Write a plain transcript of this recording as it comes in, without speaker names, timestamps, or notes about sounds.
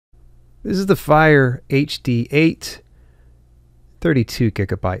This is the Fire HD8, 32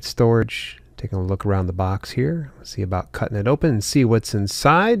 gigabyte storage. Taking a look around the box here. Let's see about cutting it open and see what's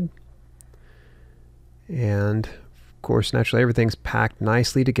inside. And of course, naturally, everything's packed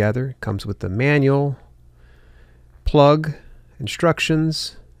nicely together. Comes with the manual, plug,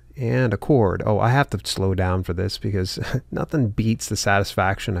 instructions, and a cord. Oh, I have to slow down for this because nothing beats the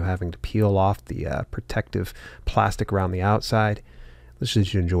satisfaction of having to peel off the protective plastic around the outside. Let's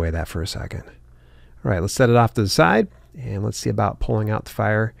just enjoy that for a second. All right, let's set it off to the side, and let's see about pulling out the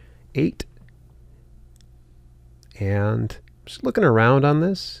Fire 8. And just looking around on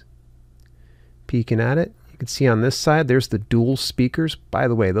this, peeking at it. You can see on this side, there's the dual speakers. By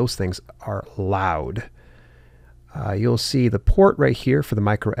the way, those things are loud. You'll see the port right here for the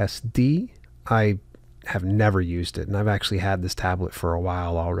micro SD. I have never used it, and I've actually had this tablet for a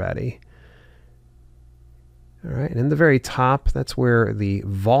while already. All right, and in the very top, that's where the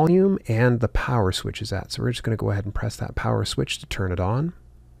volume and the power switch is at. So we're just going to go ahead and press that power switch to turn it on.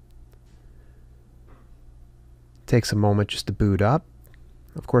 Takes a moment just to boot up.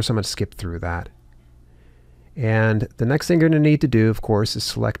 Of course, I'm going to skip through that. And the next thing you're going to need to do, of course, is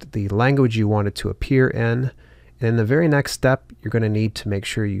select the language you want it to appear in. And in the very next step, you're going to need to make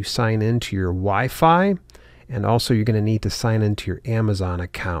sure you sign into your Wi-Fi. And also you're going to need to sign into your Amazon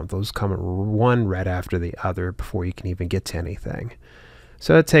account. Those come one right after the other before you can even get to anything.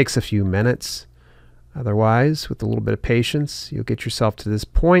 So it takes a few minutes. Otherwise, with a little bit of patience, you'll get yourself to this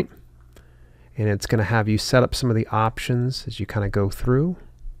point. And it's going to have you set up some of the options as you kind of go through.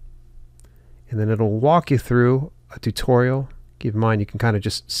 And then it'll walk you through a tutorial. Keep in mind you can kind of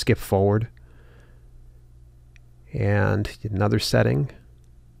just skip forward. And another setting.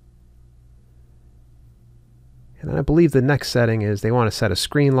 And then I believe the next setting is they want to set a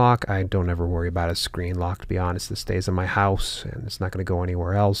screen lock. I don't ever worry about a screen lock, to be honest. This stays in my house and it's not going to go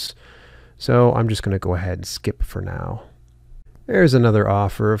anywhere else. So I'm just going to go ahead and skip for now. There's another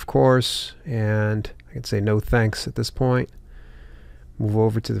offer, of course, and I can say no thanks at this point. Move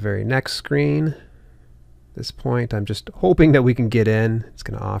over to the very next screen. At this point, I'm just hoping that we can get in. It's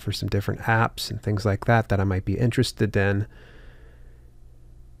going to offer some different apps and things like that that I might be interested in.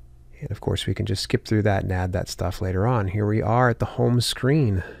 And of course, we can just skip through that and add that stuff later on. Here we are at the home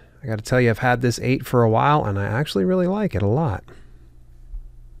screen. I got to tell you, I've had this 8 for a while, and I actually really like it a lot.